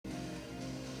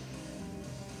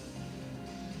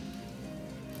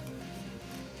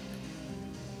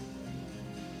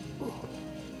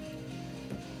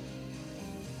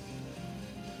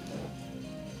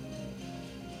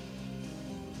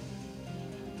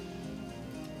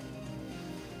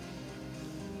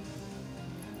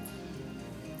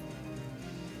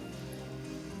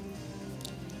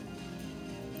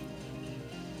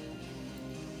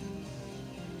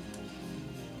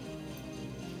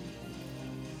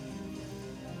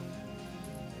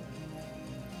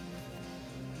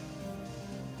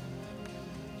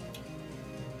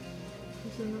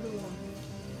another one.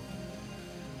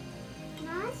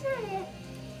 No, that's not it.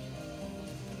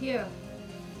 Here.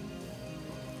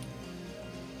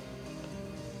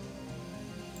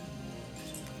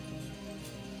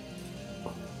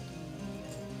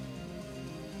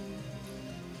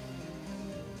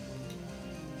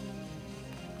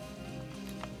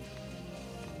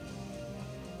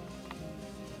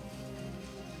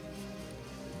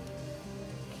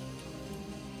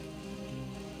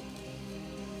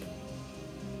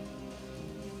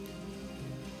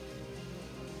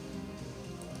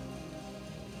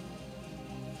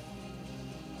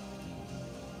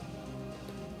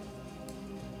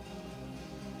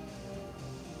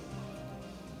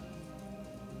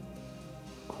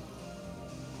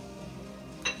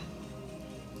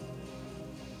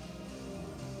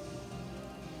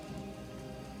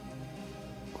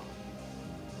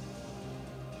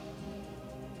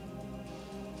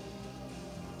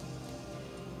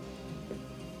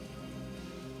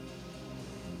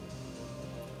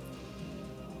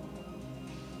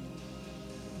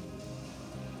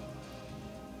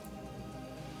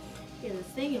 Yeah, the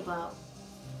thing about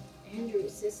Android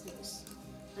systems,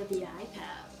 like the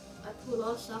iPad, I put a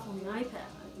lot of stuff on the iPad.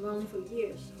 I've run it for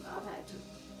years. The iPad too.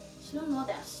 Still not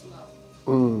that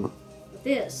slow. But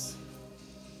this,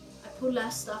 I put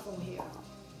less stuff on here.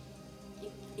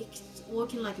 It's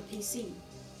working like a PC,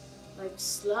 like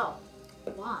slow.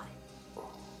 Why?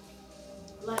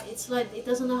 Like it's like it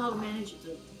doesn't know how to manage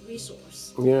the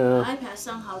resource. Yeah. The iPad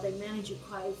somehow they manage it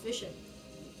quite efficient.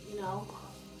 You know.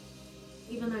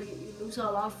 Even though you lose a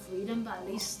lot of freedom, but at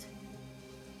least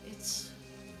it's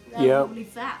relatively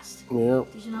fast. Yeah.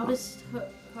 Did you notice her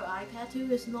iPad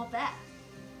too is not bad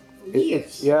for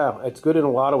years? It's good in a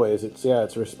lot of ways.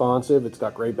 It's responsive. It's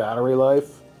got great battery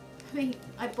life. I mean,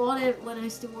 I bought it when I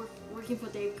was still working for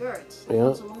Dave Gertz. Yeah. That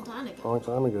was a long time ago. Long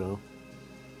time ago.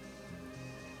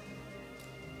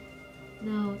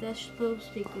 No, that's supposed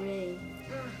to be gray.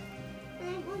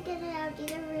 I won't get it out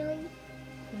either, really.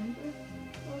 Okay.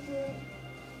 I'll do it.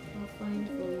 I'll find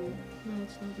for you. No,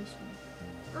 it's not this one.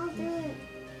 I'll do it.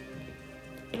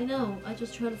 I know. I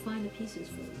just try to find the pieces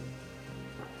for you.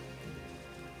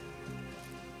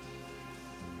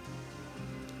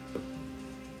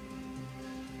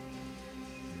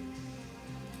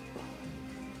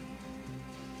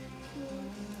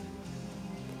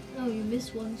 No, you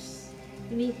missed one.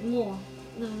 You need more.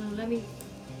 No, let me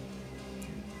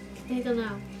take it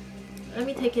out. Let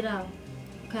me take it out.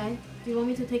 Okay? Do you want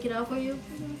me to take it out for you?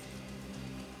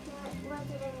 What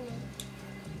did I mean?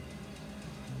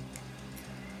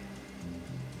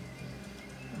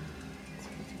 It's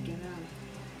hard to get out.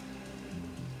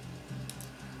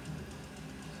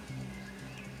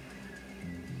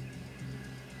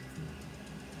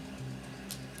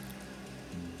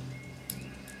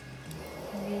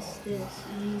 I guess this.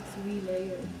 You need 3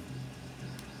 layers.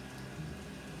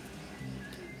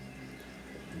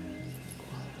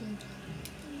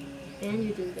 Then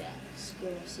you do that.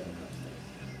 Square circle thing.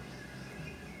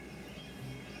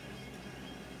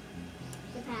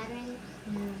 The pattern?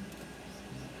 Yeah.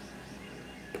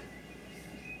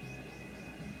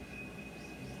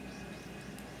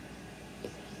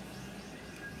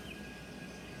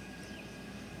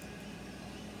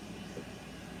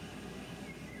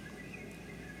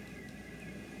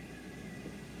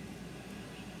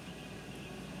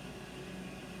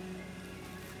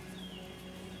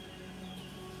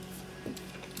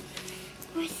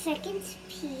 Our second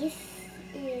piece is,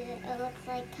 it looks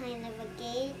like kind of a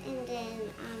gate, and then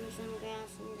some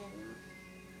grass, and then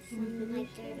some like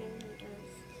dirt and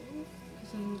those.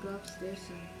 Because I'm gonna go upstairs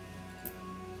soon.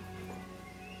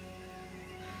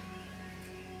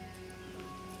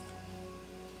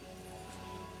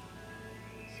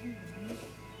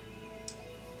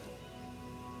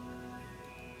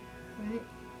 Right?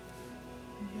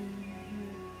 And then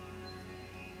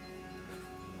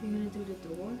you're gonna do the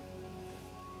door.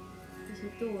 Because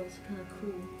the door is kind of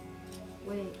cool.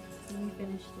 Wait, let me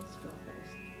finish this job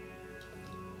first.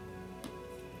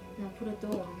 Now put a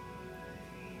door on.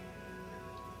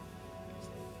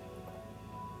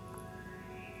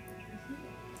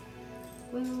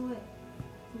 Wait.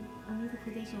 I need to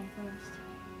put this on first.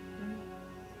 Right?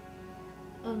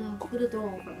 Oh no, put the door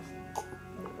on first.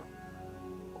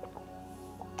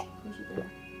 Push it down.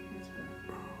 That's right.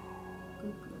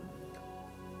 Good girl.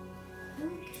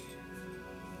 Okay.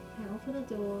 Now open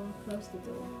the door, close the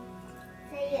door.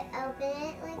 So you open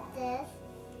it like this,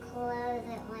 close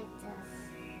it like this.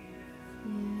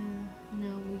 Yeah,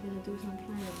 now we're gonna do some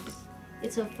plants.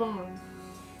 It's a farm.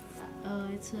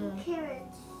 It's a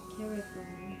Carrots. carrot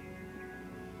farm.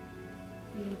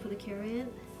 You're gonna put a carrot in?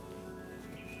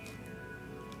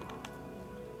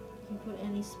 can put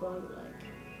any spot you like.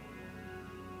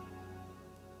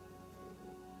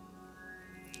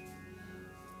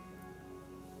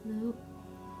 Nope.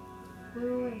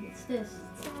 Wait, what's this?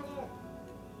 It's not it.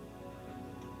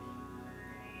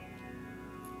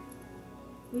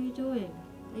 What are you doing?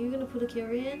 Are you gonna put a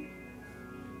carrot in?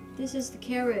 This is the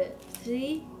carrot.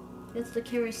 See? That's the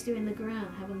carrot still in the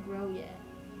ground, haven't grown yet.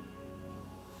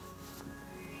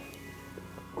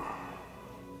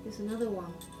 There's another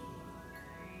one.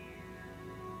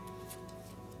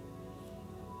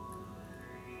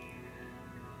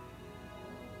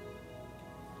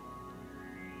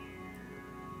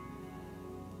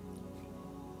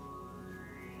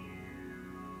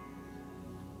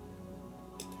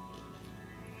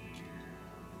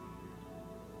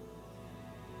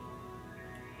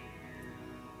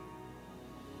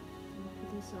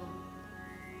 Put this on.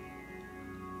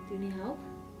 Do you need help?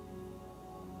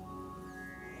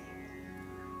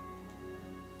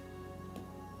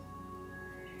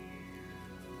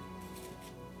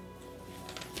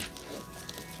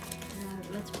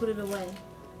 Let's put it away.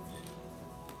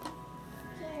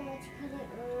 Okay, let's put it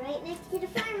right next to the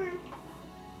farmer.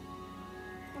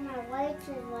 And my whites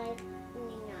is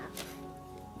lightening up.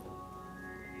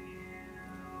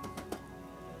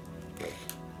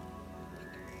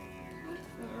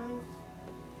 Found.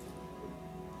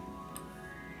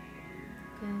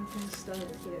 Okay, I'm gonna start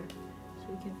it here so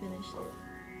we can finish it.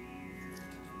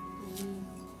 We need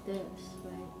this,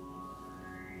 right?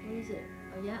 What is it?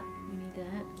 Oh yeah, we need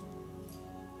that.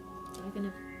 I'm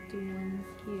gonna do one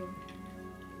here.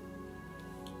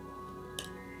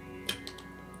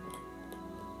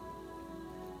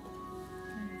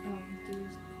 Do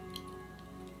this.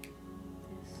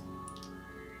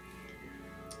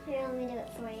 Here, let me do it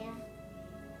for you.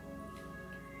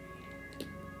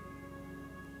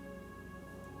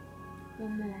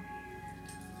 One more.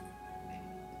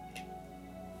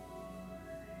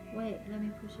 Wait, let me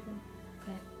push it in.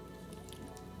 Okay.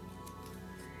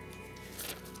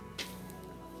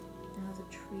 Now the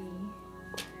tree.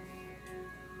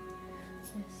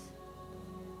 This.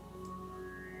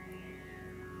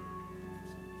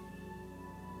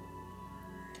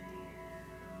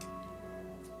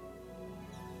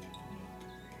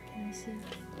 Can I see? I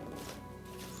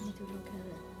need to look at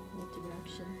it. What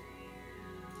direction?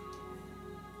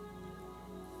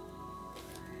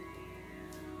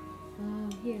 Oh,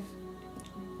 here.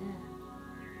 Like that.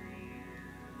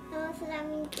 Oh, so that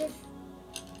means this.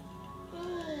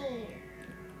 Hey.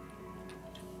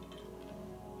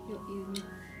 You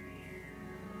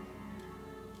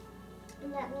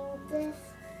And that means this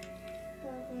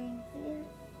goes in here.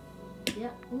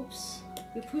 yeah, oops.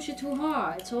 You push it too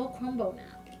hard. It's all crumbled now.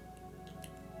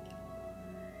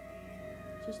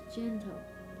 Just gentle.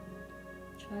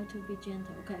 Try to be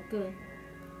gentle. Okay, good.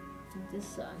 And this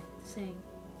side, same.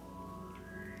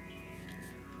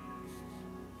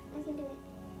 I can do it.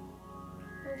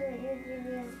 I'll do it. You do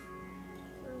it.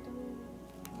 I'll do it.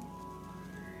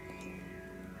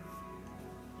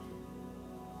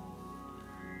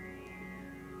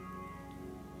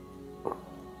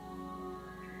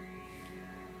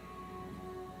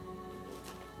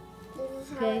 This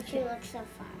is how Okay, it should look so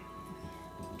far.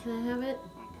 Can I have it?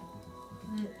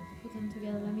 Can I put them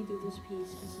together? Let me do this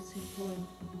piece because it's important.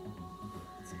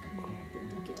 Let's connect them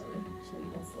together so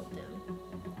you don't fall down.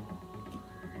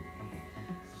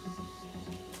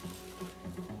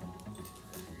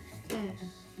 Okay.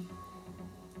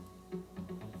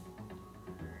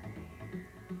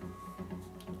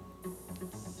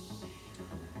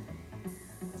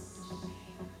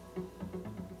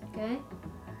 Okay.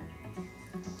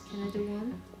 Can I do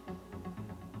one?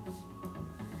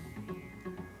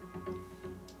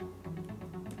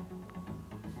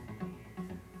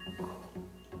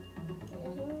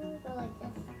 Go like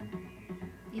this.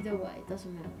 Either way, it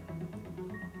doesn't matter.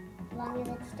 As long as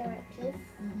it's the right piece.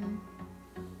 Mm-hmm.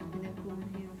 And then put one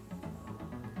here.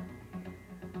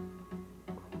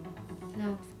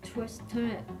 Now turn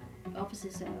it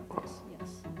opposite side of this.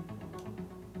 Yes.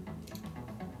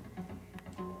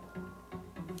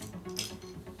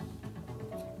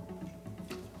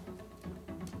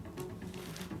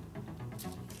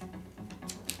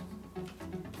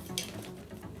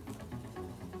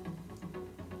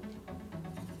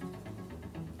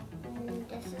 And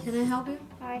this is Can I help you?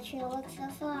 how it should look so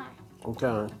far. Okay.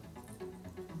 No,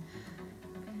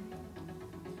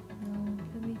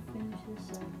 let me finish this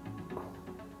side.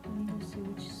 Let me just see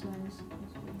which side is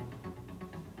supposed to be.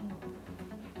 No.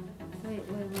 Wait.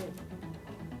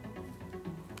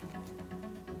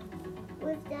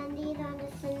 We've done these on the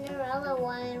Cinderella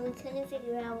one and we couldn't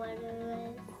figure out what it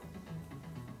was.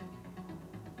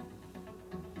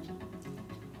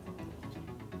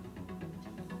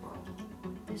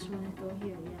 This one, go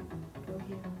here, yeah. Go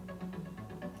here.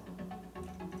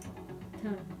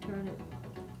 Turn it.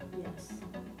 Yes.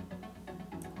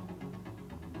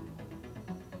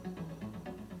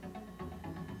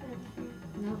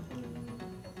 No.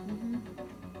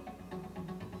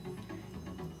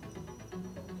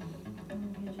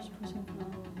 Here, just put some flour on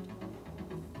top.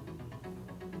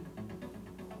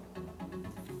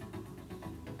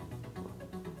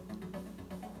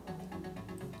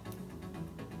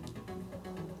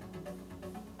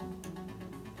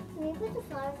 Can you put the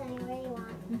flowers anywhere you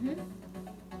want?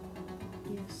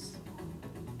 Yes.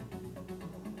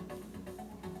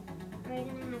 Are you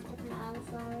gonna have to put all the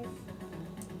flowers?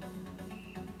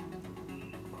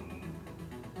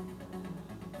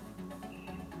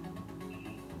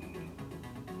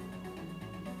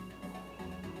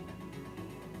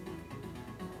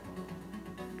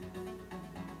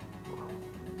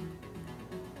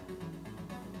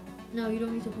 No, you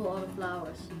don't need to put all the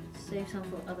flowers. Save some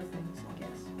for other things, I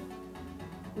guess.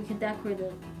 We can decorate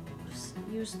it.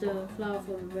 Use the flower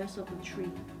for the rest of the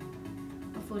tree.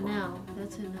 But for now,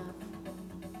 that's enough.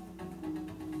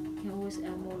 Can always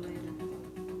add more later.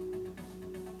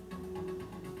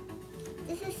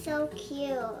 This is so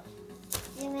cute.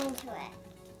 Zoom into it.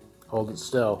 Hold it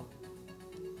still.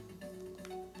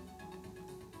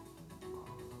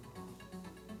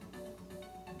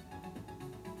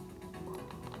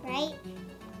 Right?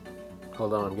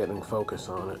 Hold on, I'm getting focus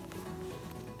on it.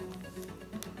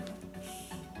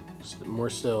 More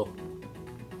still.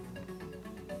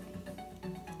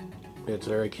 It's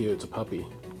very cute. It's a puppy.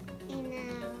 I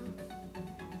know.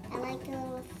 I like the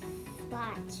little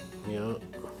swatch. Yeah.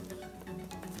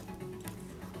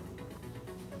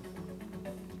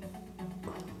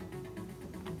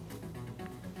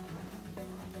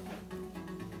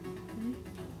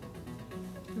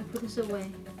 I'll put this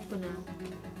away for now.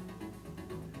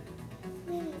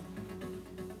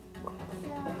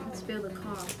 Let's build a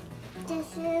car.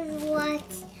 This is what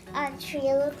a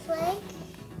tree looks like.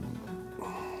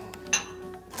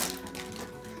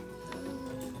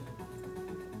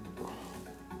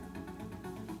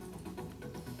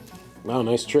 Wow,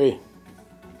 nice tree.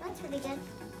 That's pretty good.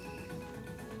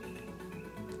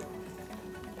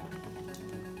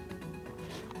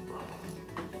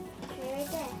 Tree right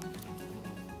there.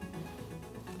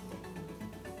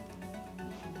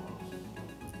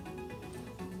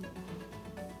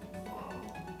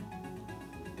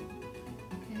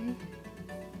 Okay.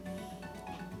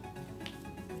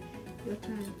 Your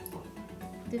turn.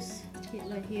 This kid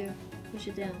right here. Push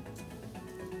it down.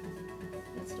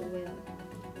 That's the wheel.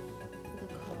 For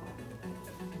the car.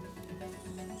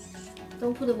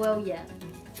 Don't put the wheel yet.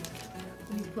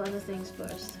 We need to put other things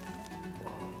first.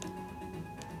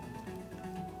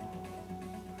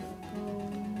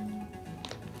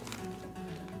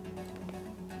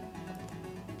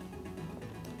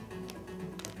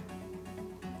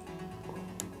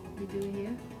 You do it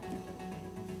here.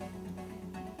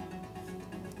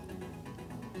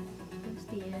 That's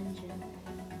the engine.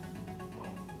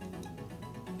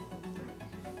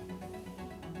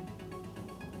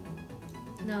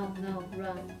 No,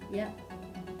 run. Yep.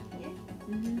 Here?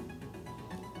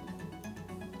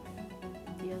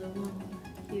 The other one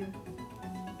here.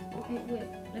 Okay, wait.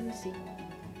 Let me see.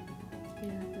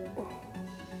 Yeah,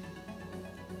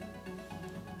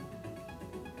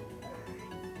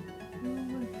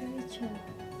 my furniture.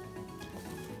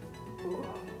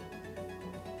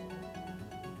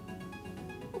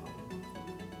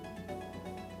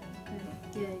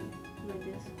 Okay, yeah, like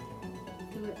this.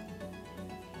 Do it.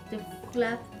 The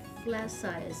flat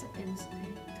size and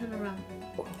turn around.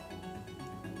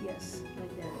 Yes,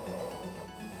 like that.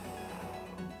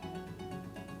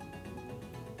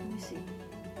 Let me see.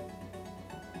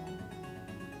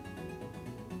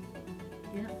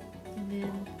 Yeah, and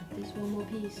then there's one more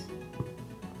piece.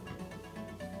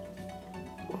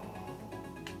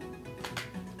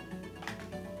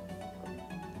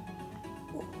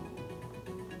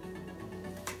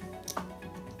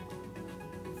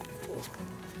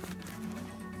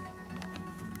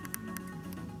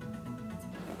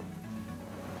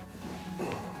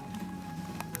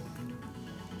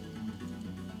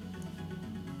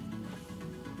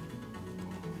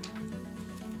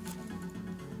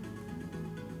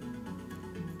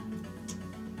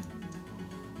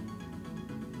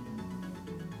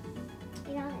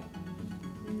 You got it.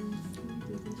 Let me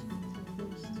do this one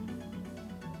first.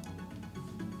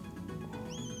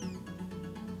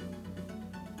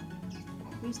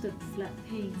 Where's the flat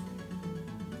pane?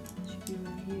 Should be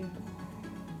right here.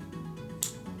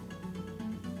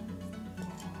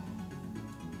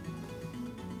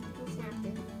 You snapped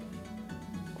it.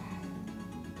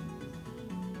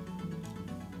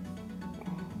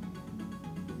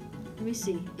 me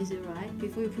see. Is it right?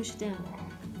 Before you push it down.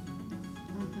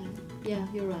 Okay. Yeah,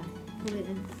 you're right. Put it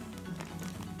in.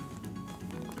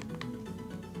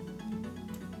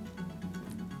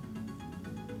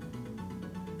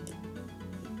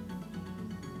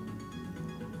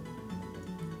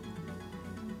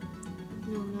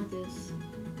 No, not this.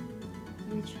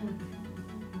 Let me check.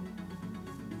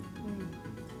 Wait.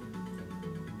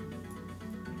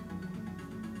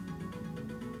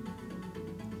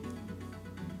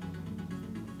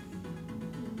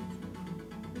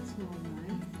 That's not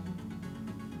right.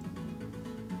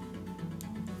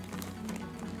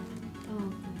 Oh,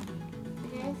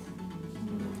 okay. Yes.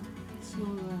 No, it's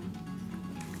not right.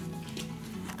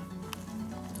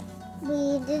 We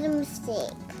did a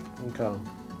mistake. Okay.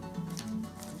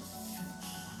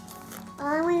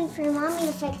 While I'm waiting for your mommy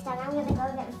to fix that, I'm gonna go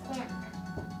get a snack.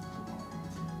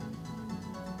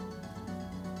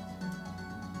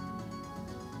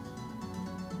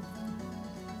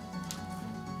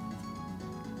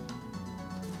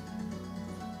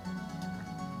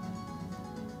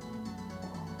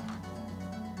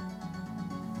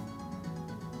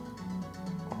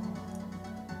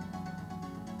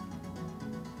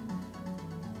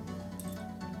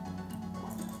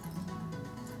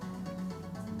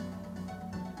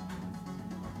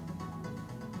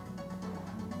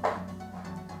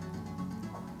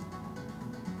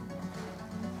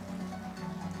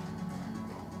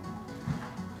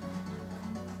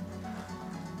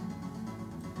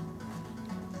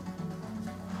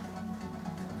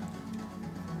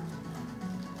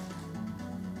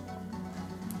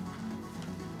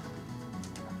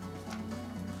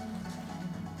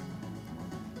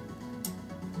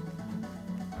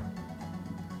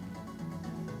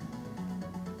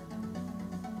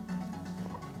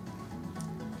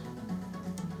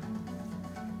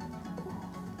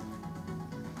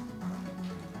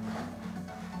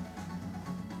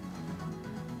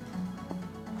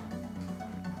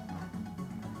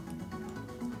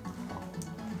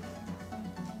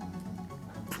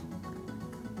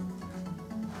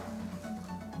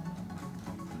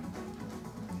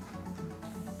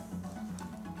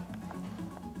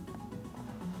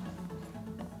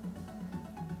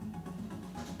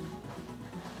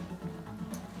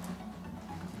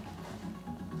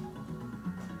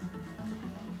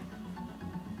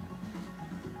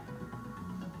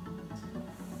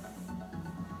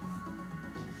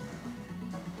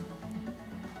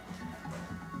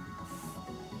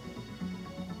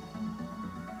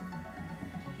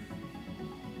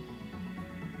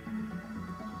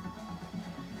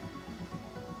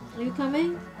 Are you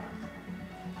coming?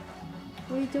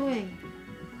 What are you doing?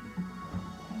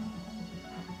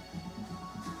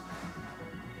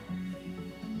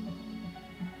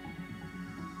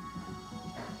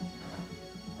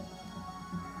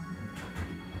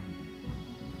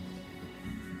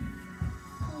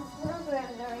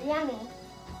 Telegrams are yummy.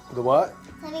 The what?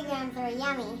 Telegrams are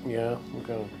yummy. Yeah.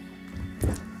 Okay.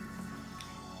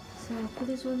 So put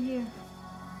this one here.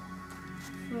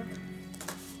 Look.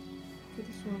 Put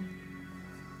this one.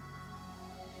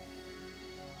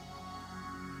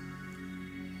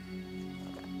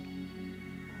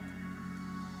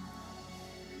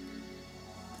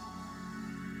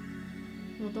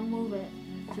 No, don't move it.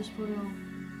 Just put it on.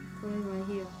 Put it right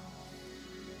here.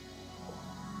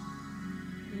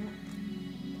 Yeah.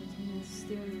 That's in the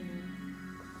steering wheel.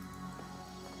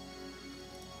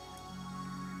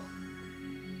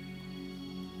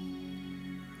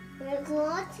 It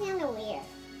looks kind of weird.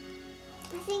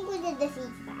 I think we did the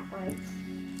seats backwards.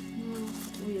 No,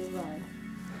 we're right.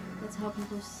 That's how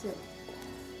people sit.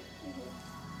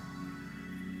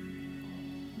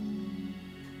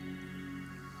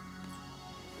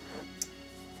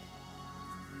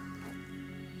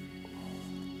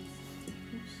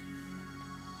 Oops.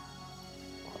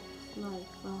 Like,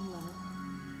 wrong way.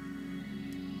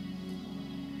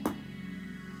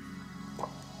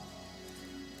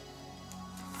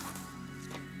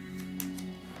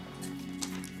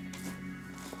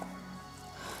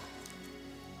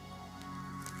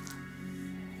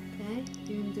 Okay,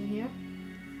 you gonna do here?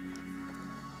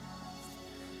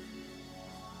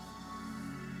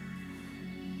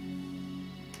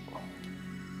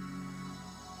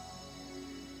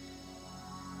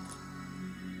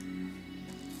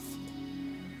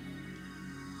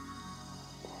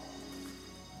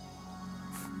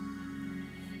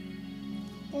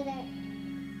 Did I? I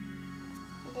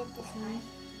did this Okay. one.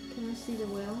 Can I see the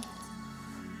wheel?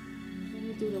 Let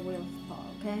me do the wheel part,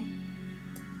 okay?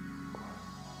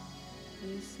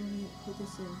 Just let me put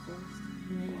this in first,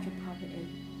 and then you can pop it in.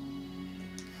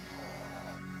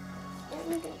 Let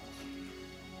me do.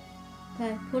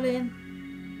 Okay, pull it in.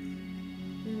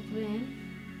 You put it in.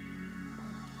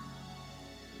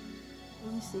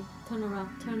 Let me see. Turn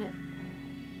around. Turn it.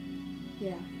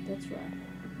 Yeah, that's right.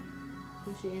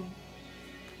 Push it in.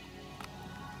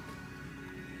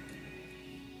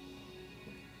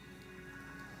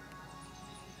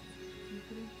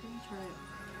 Let me try it.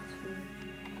 It's good.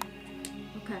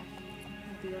 Okay.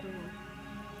 The other one.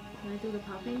 Can I do the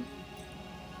popping?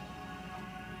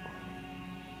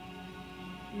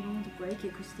 You don't want to break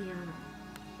it, Christiana.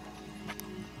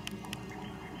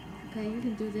 Okay, you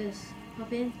can do this.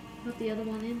 Pop in. Pop the other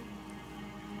one in.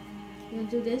 You want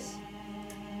to do this?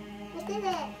 I did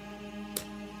it.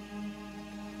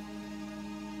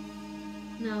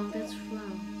 No, that's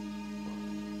wrong.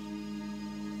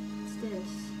 It's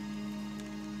this.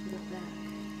 To the back.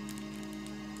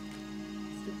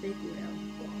 It's the big wheel.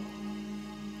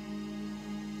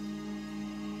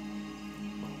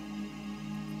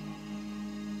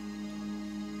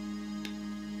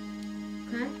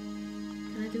 Okay?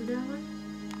 Can I do that one?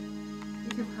 You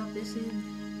can pop this in.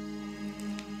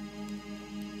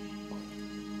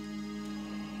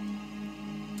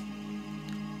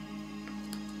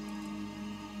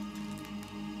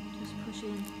 Just push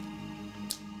in.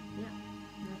 Yeah.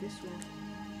 Now this one.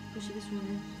 Push this one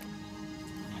in.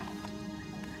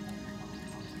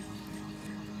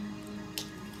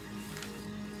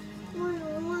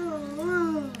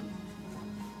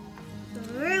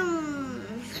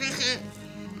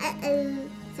 Uh-oh.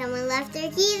 Someone left their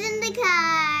keys in the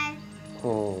car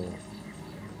Oh.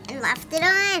 and left it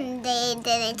on. They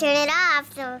didn't turn it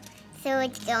off, so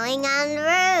it's going on the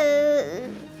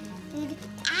road.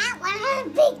 Ah, what a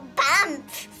big bump!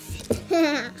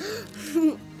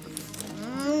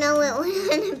 No, it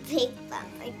went on a big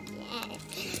bump again.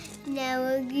 Now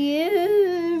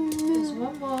again. There's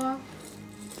one more.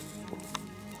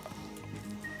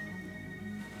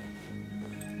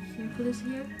 Can you put this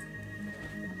here?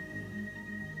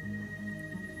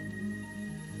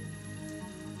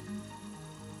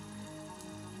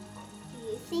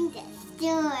 You think a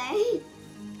store?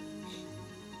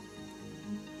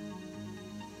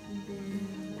 And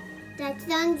then, That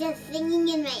song just singing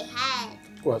in my head.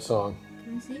 What song?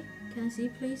 can I see? Can I see,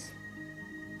 please?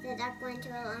 The duck went to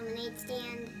a lemonade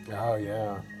stand. Oh,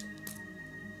 yeah.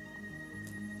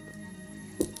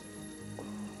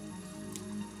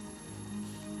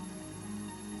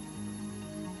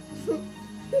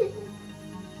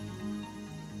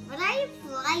 What are you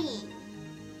playing?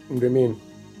 What do you mean?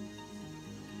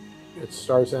 It's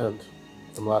Star's End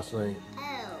from last night.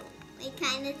 Oh, it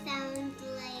kind of sounds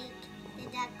like the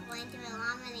duck went to a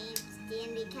lemonade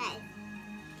stand because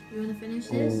You want to finish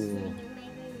this? Mm.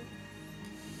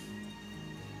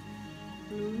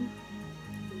 Blue.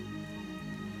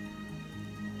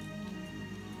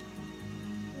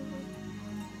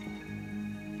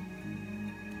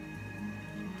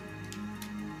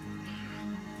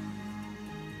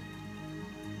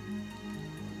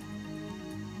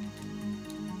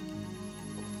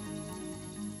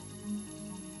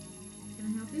 Can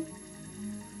I help you?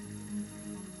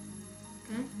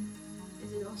 Okay.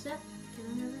 Is it all set? Can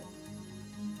I have it?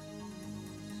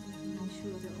 Just make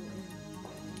sure they're all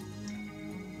in.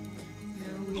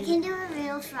 Now I we can do a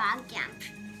real frog jump.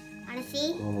 Wanna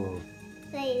see? Mm.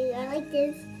 So you go like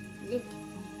this.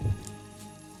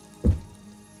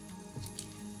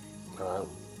 Alright.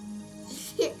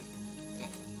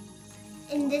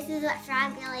 And this is what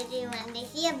frogs really do. When they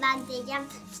see a bug, they jump.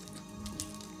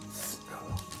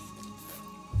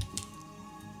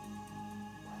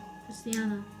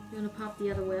 Christiana, you wanna pop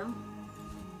the other wheel?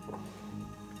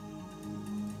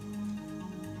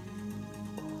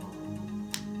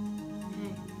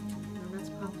 Okay, now let's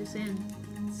pop this in.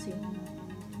 Let's see.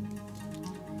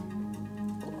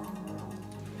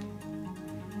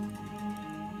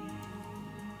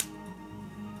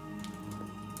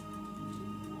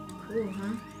 Cool,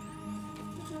 huh?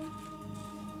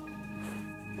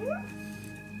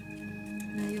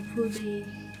 Now you put the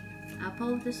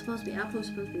apple. This is supposed to be apple.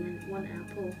 Supposed to be in one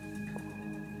apple.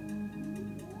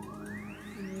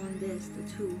 And one this, the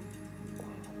two.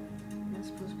 That's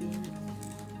supposed to be in it.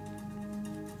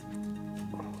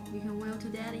 You can wheel to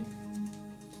daddy.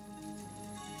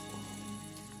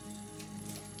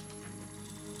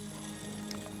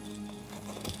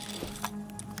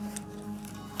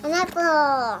 An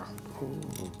apple.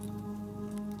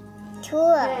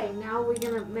 Tour. Okay, now we're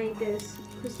gonna make this.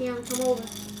 Christiana, come over.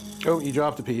 Oh, you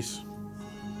dropped a piece.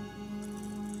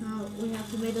 Now we have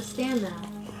to make a stand now.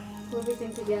 Put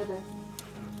everything together.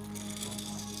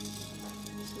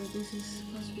 So this is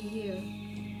supposed to be here.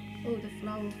 Oh, the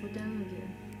flower for down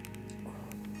there.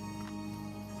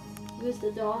 Where's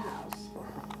the dollhouse?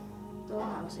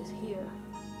 Dollhouse is here.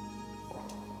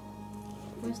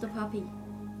 Where's the puppy?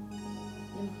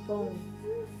 And bone.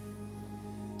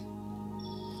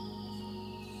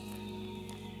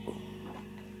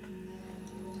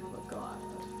 Oh my god.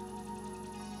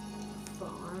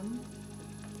 Farm.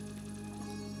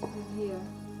 And here.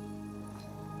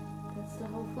 That's the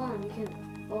whole farm. You can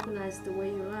organize the way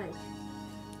you like.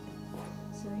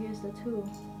 So here's the tool.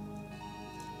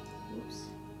 Oops.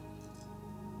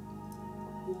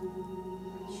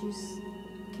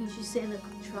 Can she sit in the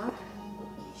truck?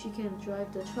 She can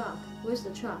drive the truck. Where's the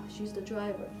truck? She's the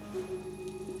driver.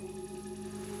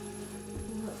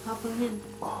 Hop on in.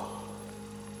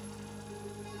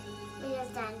 Video's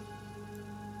done.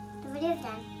 The video's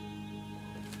done.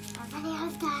 The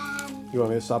video's done. You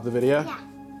want me to stop the video? Yeah.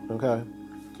 Okay.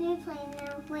 Can we play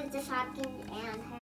now with the talking